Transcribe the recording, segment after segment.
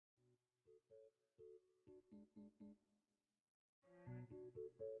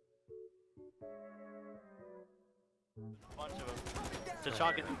Bunch of them.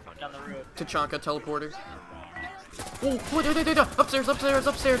 Tachanka down the road. Tachanka teleporter. Oh, wait, upstairs, upstairs,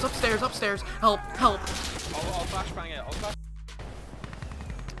 upstairs, upstairs, upstairs. Help, help. I'll flashbang it. I'll flash.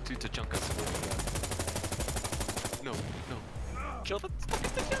 Two Tachankas. No, no. Kill the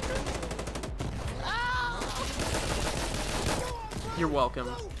fucking Tachanka. You're welcome.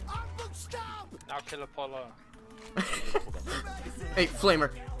 Now kill Apollo. Hey,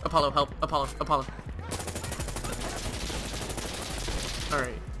 Flamer. Apollo, help. Apollo, Apollo.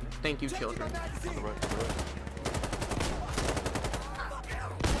 Alright. Thank you, children. On the road, on the road.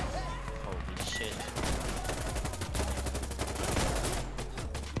 Holy shit.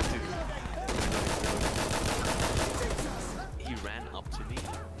 Dude. He ran up to me,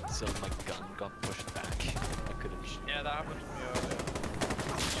 so my gun got pushed back. I couldn't shoot. Yeah, that happened to me earlier.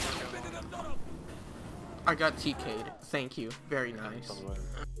 I got TK'd. Thank you. Very nice. On the road.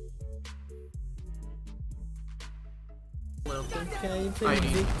 Okay, you play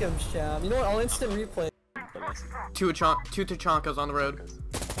victim sham. You know what? I'll instant replay. Two Tachankas on the road.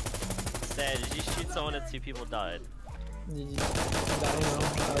 Sad, did you shoot someone and 2 people died? I don't know.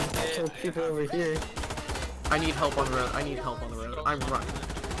 I killed people over here. I need help on the road. I need help on the road. I'm running.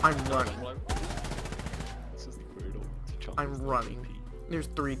 I'm running. This is brutal. I'm running. There's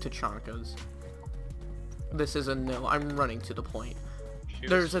 3 Tachankas. This is a no. I'm running to the point.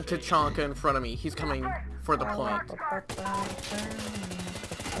 There's a Tachanka in front of me. He's coming for the point.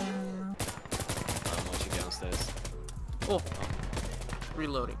 I'm watching downstairs. Oh.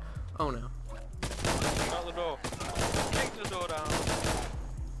 Reloading. Oh no. Out the door. Kick the door down.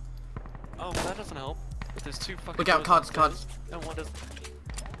 Oh, that doesn't help. But there's 2 fucking. Look out, doors CODs. downstairs, And one does.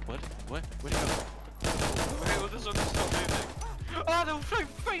 What? What? Where'd he go? Okay, well this one is still moving. Oh, the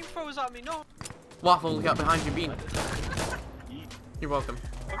flame throws at me. No. Waffle, look out behind your bean. You're welcome.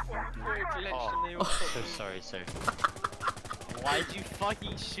 Oh, so sorry, sir. Why'd you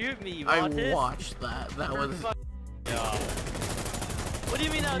fucking shoot me, you I autistic? watched that. That was. Yeah. What do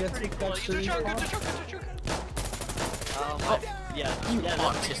you mean that was pretty cool? Oh my. Yeah. You yeah,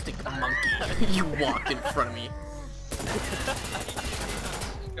 autistic monkey. You walked in front of me.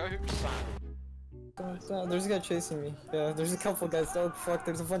 Go There's a guy chasing me. Yeah, there's a couple guys. Oh fuck,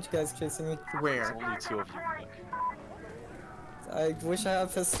 there's a bunch of guys chasing me. Where? There's only 2 of you. I wish I had a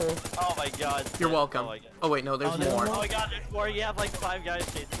pistol. Oh my god. You're welcome. Oh, my god. Oh wait, no, there's more. Oh my god, there's more. You have like 5 guys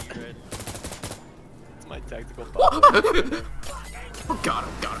chasing you, right? It's my tactical Oh, power. got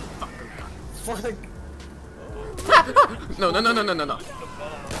him, got him. Fuck. Fuck. No, no, no, no, no, no, no.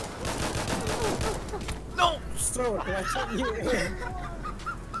 No! So, watch out, you.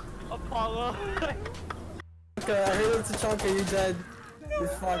 Apollo. Okay, I heard it's a chunker, you dead. You're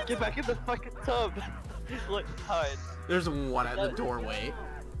fucked. Get back in the fucking tub. Look, hide. There's one at the doorway.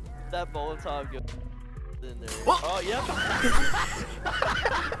 That Molotov goes in there. Oh, Oh, yep.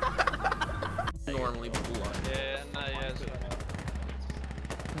 Normally blood. Yeah, no, yeah.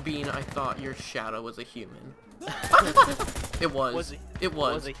 Bean, I thought your shadow was a human. It was. Was he? It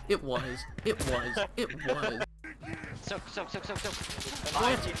was. Was he? It was. It was. It was. Soak.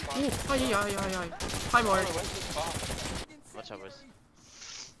 Hi, hi, Mark. Watch out, boys.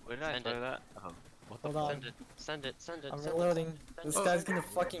 Where did I Send throw it. that? Oh, what the Hold on. Send it. I'm reloading. This guy's gonna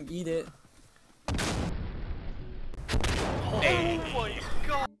fucking eat it. Oh my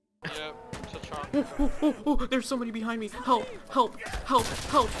god. Yep, Tachanka. Oh, there's somebody behind me. Help, help, help,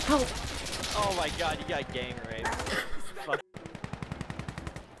 help, help. Oh my god, you got gang raped. Fuck.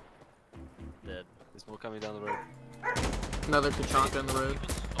 Dead. There's more coming down the road. Another Tachanka in the road.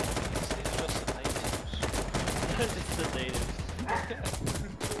 Just the natives.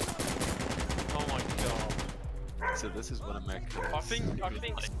 Oh my god. So this is what America. I think.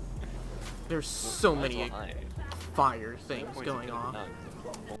 There's so many High. fire things going on.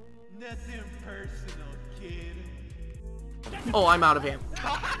 Nothing personal, kid. Oh, I'm out of ammo.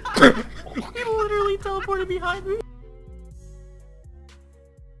 He literally teleported behind me.